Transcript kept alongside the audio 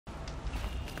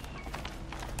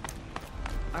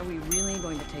Are we really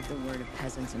going to take the word of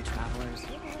peasants and travelers?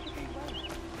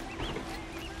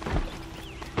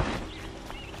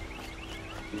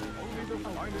 Only the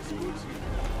finest goods here.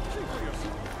 See for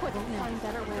yourself. Couldn't find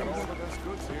better Got all ways. the best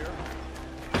goods here.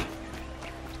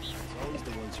 It's always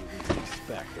the ones you least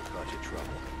expect that cause you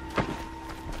trouble.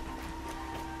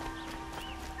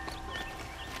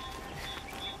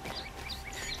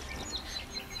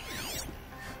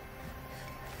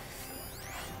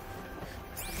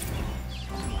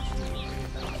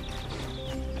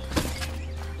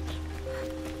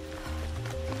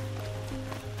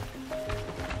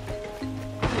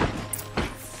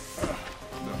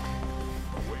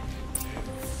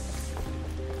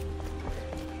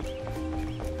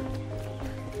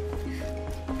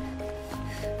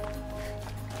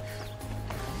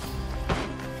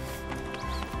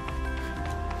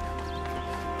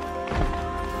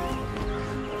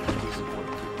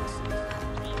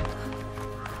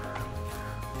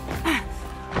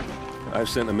 I've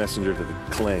sent a messenger to the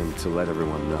claim to let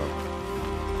everyone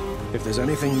know. If there's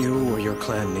anything you or your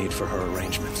clan need for her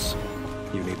arrangements,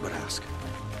 you need but ask.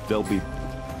 They'll be...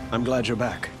 I'm glad you're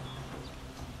back.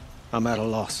 I'm at a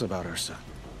loss about Ursa.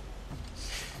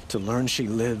 To learn she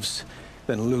lives,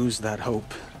 then lose that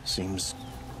hope, seems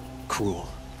cruel.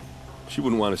 She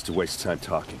wouldn't want us to waste time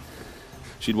talking.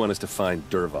 She'd want us to find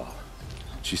Dervahl.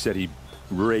 She said he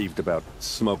raved about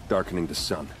smoke darkening the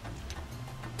sun.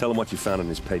 Tell him what you found in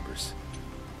his papers.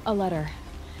 A letter.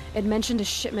 It mentioned a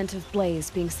shipment of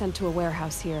blaze being sent to a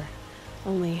warehouse here.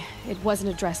 Only, it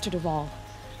wasn't addressed to Dervahl.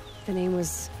 The name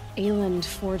was Ayland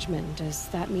Forgeman. Does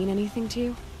that mean anything to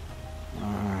you?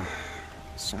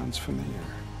 Sounds familiar.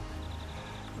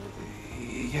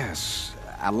 Yes,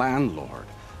 a landlord.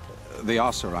 The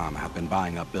Oseram have been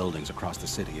buying up buildings across the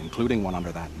city, including one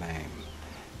under that name.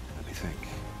 Let me think.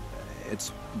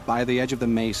 It's by the edge of the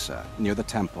mesa, near the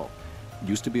temple.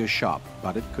 Used to be a shop,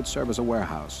 but it could serve as a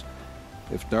warehouse.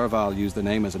 If Dervahl used the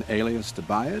name as an alias to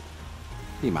buy it,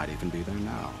 he might even be there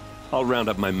now. I'll round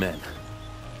up my men.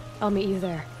 I'll meet you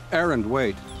there. Erend,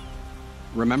 wait.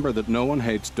 Remember that no one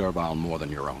hates Dervahl more than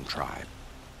your own tribe.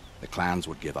 The clans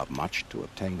would give up much to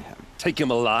obtain him. Take him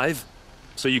alive?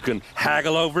 So you can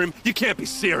haggle over him? You can't be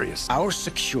serious. Our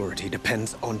security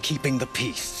depends on keeping the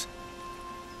peace.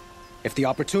 If the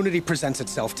opportunity presents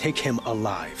itself, take him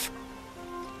alive.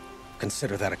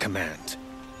 Consider that a command.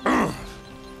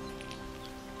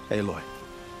 Aloy,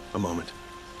 a moment,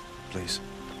 please.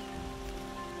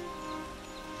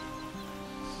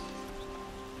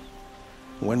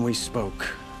 When we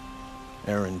spoke,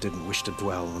 Erend didn't wish to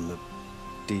dwell on the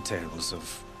details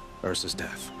of Ursa's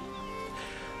death.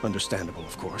 Understandable,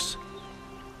 of course.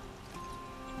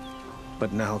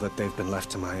 But now that they've been left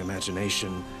to my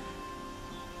imagination,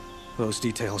 those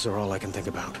details are all I can think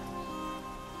about.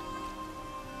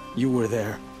 You were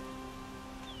there.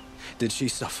 Did she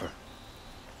suffer?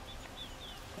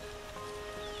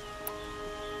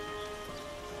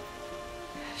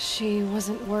 She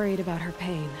wasn't worried about her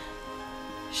pain.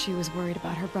 She was worried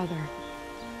about her brother.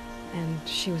 And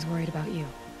she was worried about you.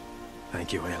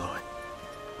 Thank you, Aloy.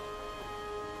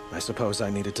 I suppose I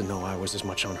needed to know I was as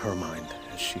much on her mind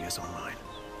as she is on mine.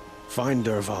 Find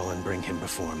Dervahl and bring him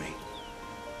before me.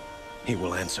 He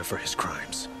will answer for his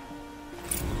crimes.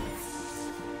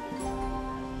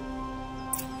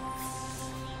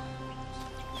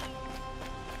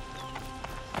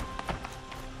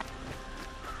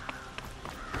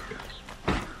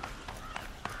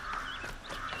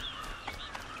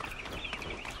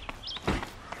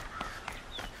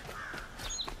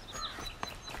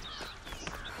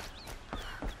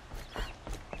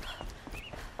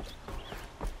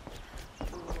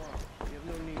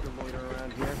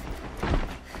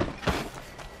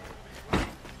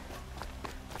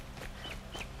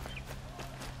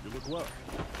 Well,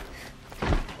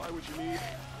 buy what you need,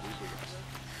 leave the rest.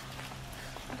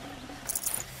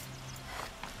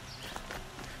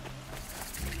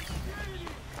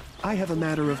 I have a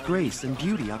matter of grace and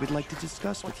beauty I would like to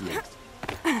discuss with you.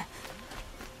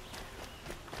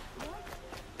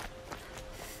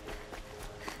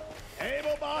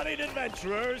 Able-bodied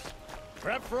adventurers,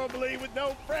 preferably with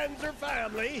no friends or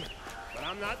family, but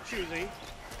I'm not choosy.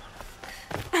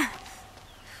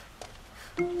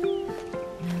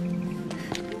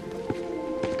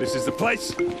 This is the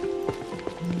place.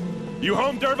 You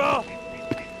home, Dervahl?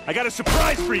 I got a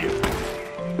surprise for you.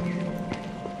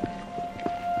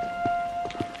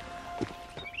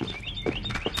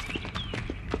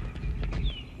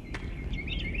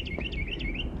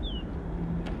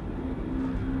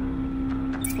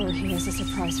 Or he has a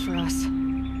surprise for us.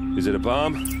 Is it a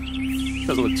bomb?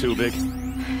 Doesn't look too big.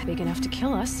 Big enough to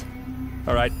kill us.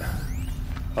 All right.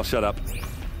 I'll shut up.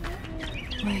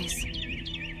 blaze.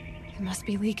 It must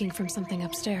be leaking from something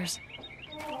upstairs.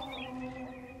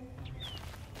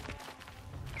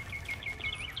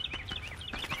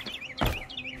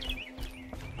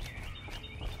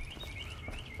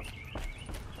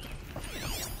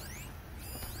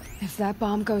 If that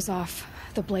bomb goes off,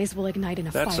 the blaze will ignite in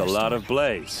a firestorm. That's a lot of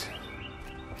blaze.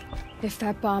 If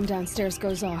that bomb downstairs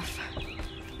goes off,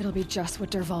 it'll be just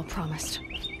what Dervahl promised.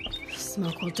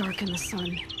 Smoke will darken the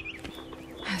sun.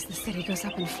 As the city goes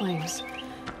up in flames,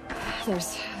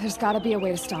 there's gotta be a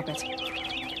way to stop it.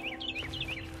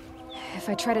 If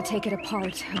I try to take it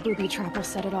apart, a booby trap will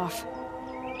set it off.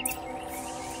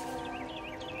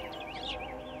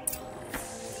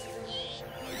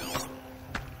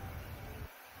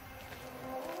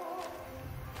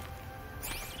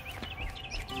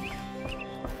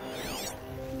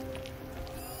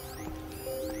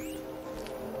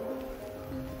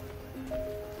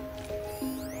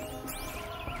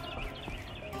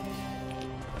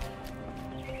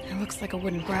 Looks like a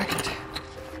wooden bracket.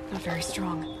 Not very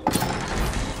strong.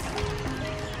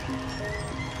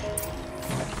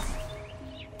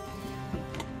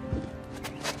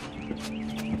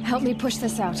 Help me push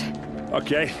this out.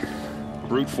 Okay.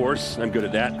 Brute force, I'm good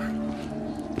at that.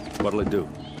 What'll it do?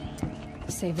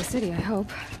 Save the city, I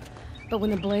hope. But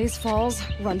when the blaze falls,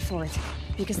 run for it.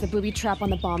 Because the booby trap on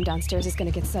the bomb downstairs is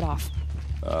gonna get set off.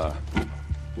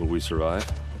 Will we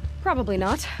survive? Probably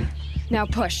not. Now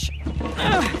push.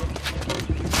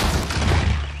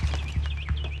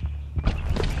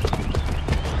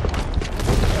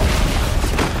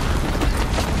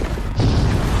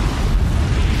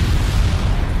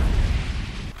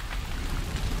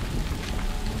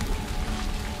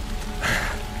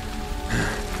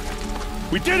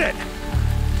 We did it!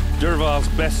 Dervahl's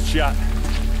best shot,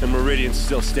 and Meridian's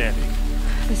still standing.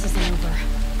 This isn't over.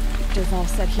 Dervahl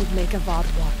said he'd make a VOD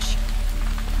watch.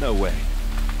 No way.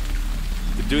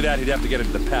 To do that, he'd have to get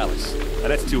into the palace, and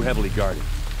that's too heavily guarded.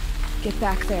 Get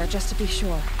back there, just to be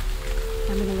sure.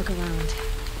 I'm gonna look around.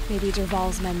 Maybe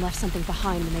Dervahl's men left something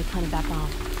behind when they planted that bomb.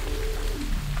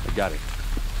 I got it.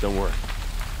 Don't worry.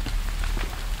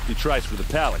 If he tries for the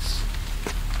palace,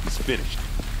 he's finished.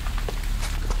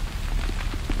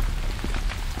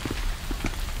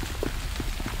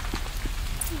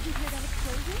 Did you hear that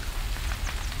explosion?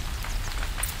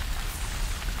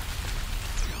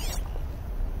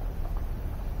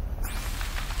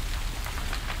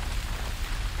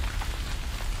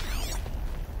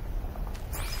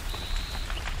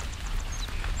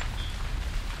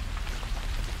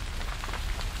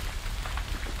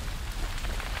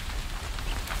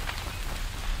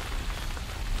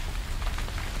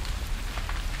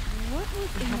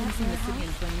 We haven't seen the city in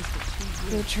flames for 2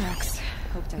 years. Good tracks.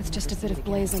 Hoped I'd It's just a never bit see of it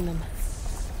blaze again. in them.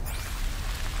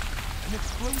 An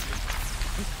explosion.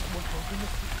 Is someone holding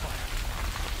us to fire?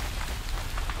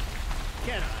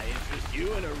 Can I interest you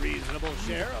in a reasonable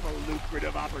share of a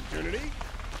lucrative opportunity?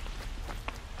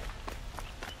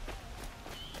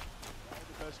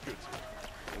 The best goods here.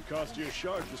 It'll cost you a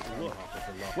shard just to look.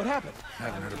 What happened? I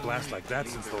haven't heard a blast like that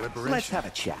since the liberation. Let's have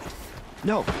a chat.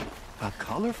 No, a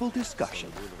colorful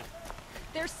discussion.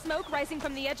 There's smoke rising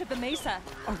from the edge of the mesa.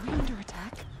 Are we under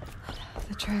attack?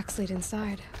 The tracks lead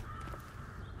inside.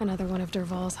 Another one of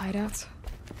Dervahl's hideouts.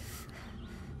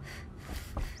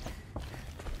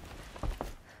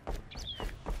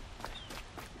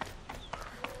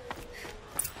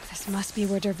 This must be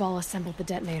where Dervahl assembled the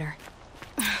detonator.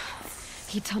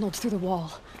 He tunneled through the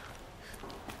wall.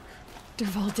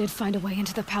 Dervahl did find a way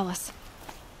into the palace.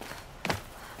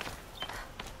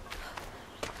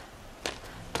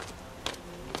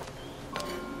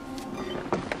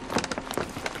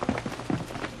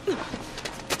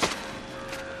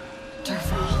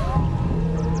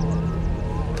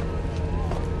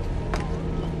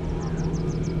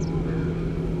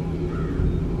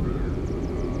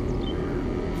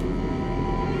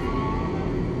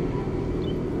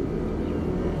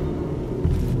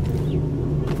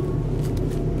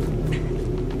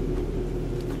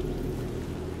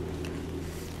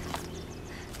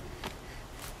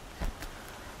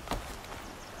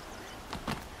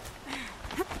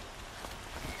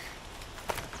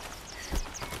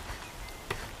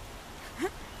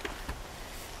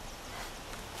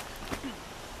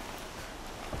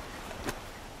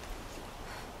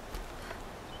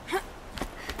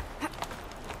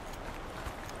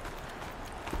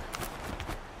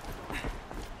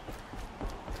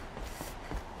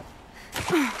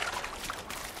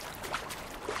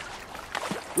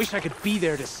 Wish I could be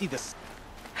there to see this.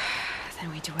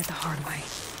 Then we do it the hard way.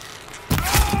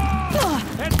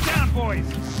 Heads down, boys!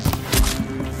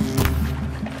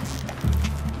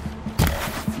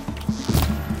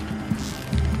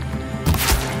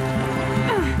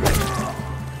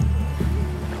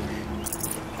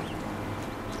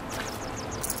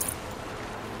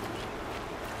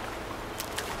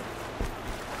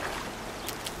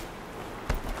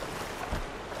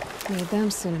 Need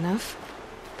them soon enough.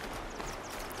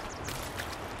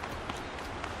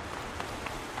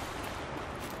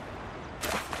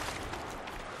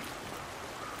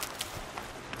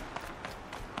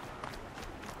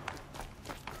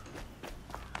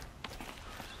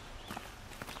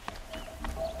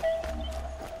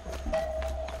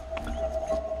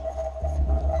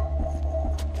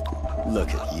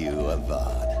 Look at you,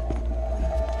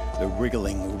 Avad. The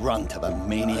wriggling runt of a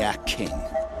maniac king.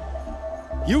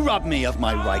 You robbed me of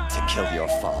my right to kill your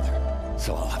father,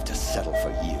 so I'll have to settle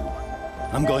for you.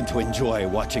 I'm going to enjoy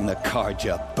watching the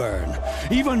Karja burn,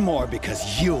 even more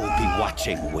because you'll be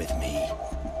watching with me.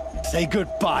 Say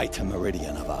goodbye to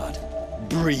Meridian, Avad.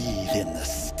 Breathe in the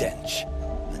stench,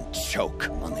 and choke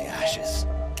on the ashes.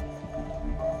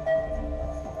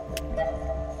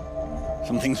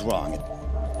 Something's wrong.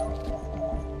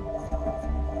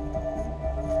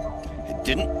 It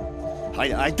didn't...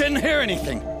 I didn't hear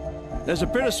anything. There's a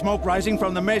bit of smoke rising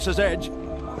from the mesa's edge.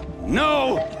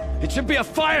 No! It should be a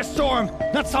firestorm,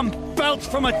 not some belch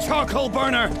from a charcoal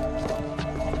burner!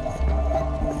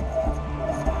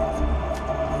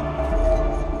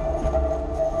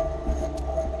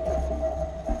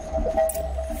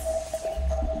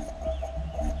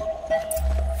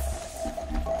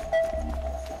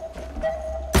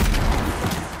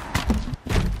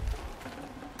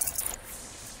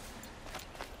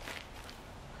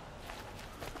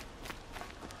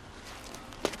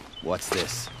 What's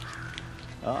this?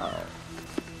 Oh.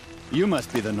 You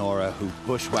must be the Nora who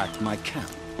bushwhacked my camp.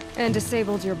 And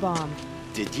disabled your bomb.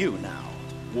 Did you now?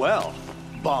 Well,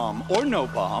 bomb or no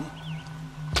bomb,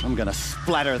 I'm gonna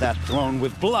splatter that throne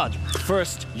with blood.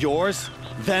 First yours,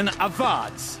 then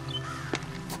Avad's.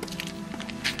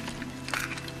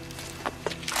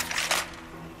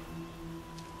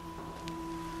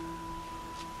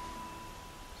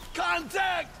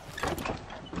 Contact!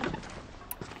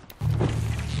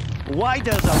 Why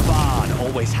does Avad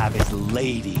always have his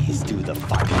ladies do the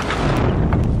fighting?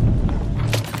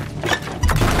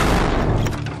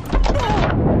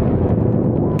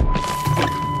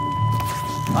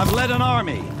 I've led an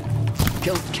army,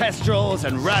 killed kestrels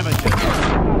and ravagers.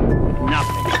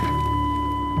 Nothing.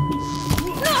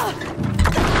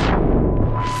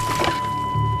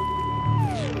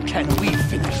 Can we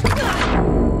finish this?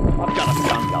 I've got a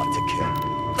sun god to kill.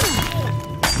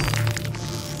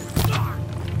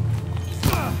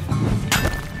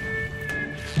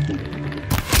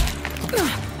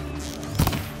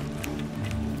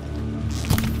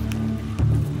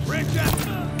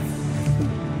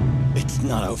 It's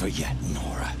not over yet,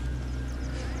 Nora.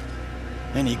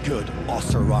 Any good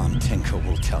Oseram tinker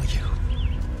will tell you.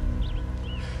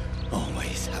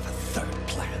 Always have a third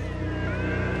plan.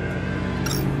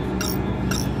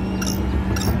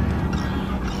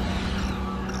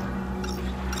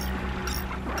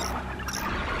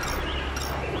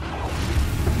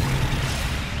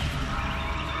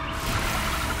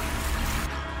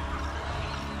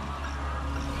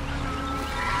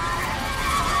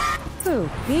 Who,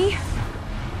 me?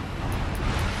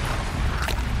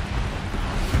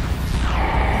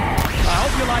 I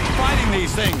hope you like fighting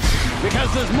these things,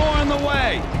 because there's more in the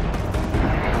way.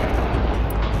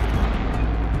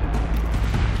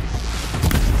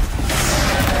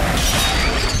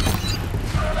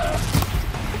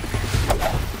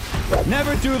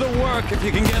 Never do the work if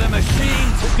you can get a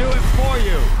machine to do it for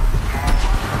you.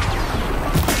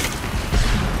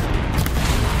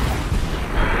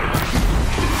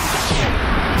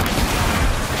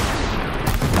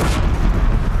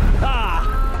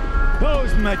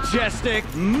 Those majestic,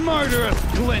 murderous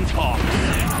glinthawks!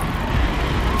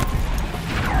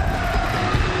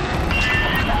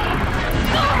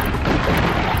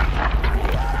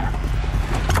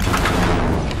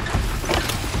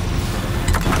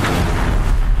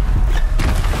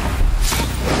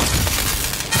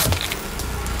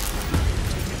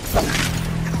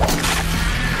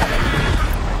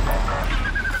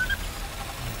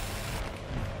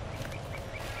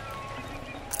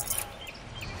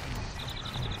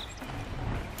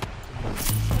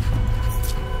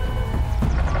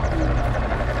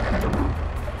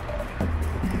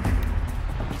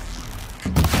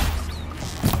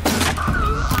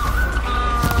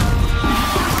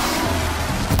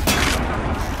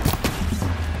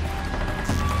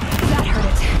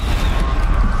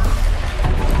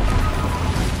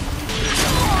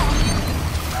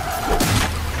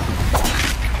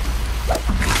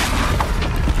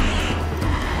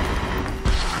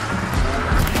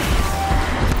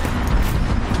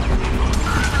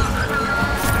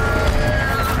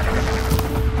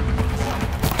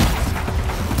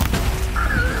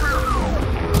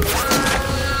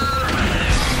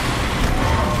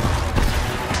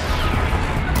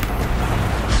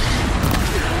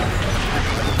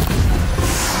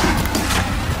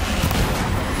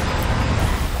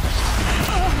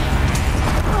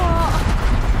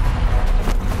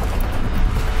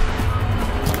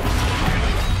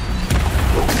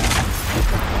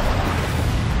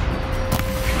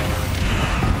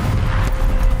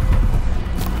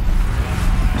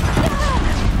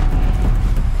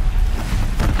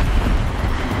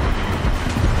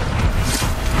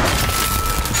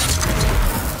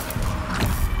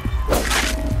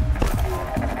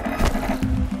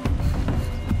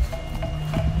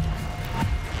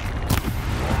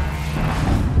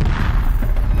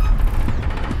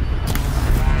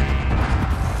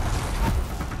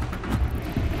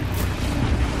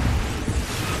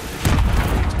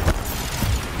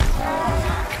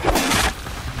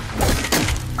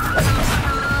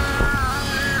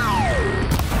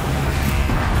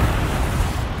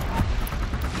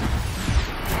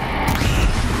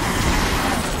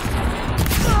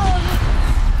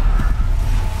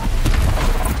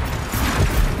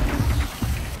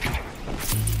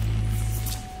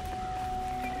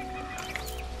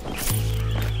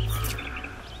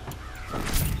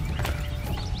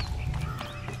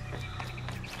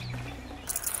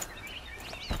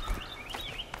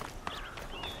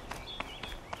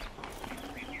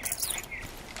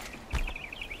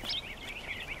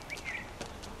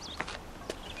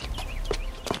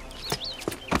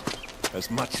 As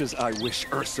much as I wish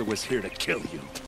Ursa was here to kill you.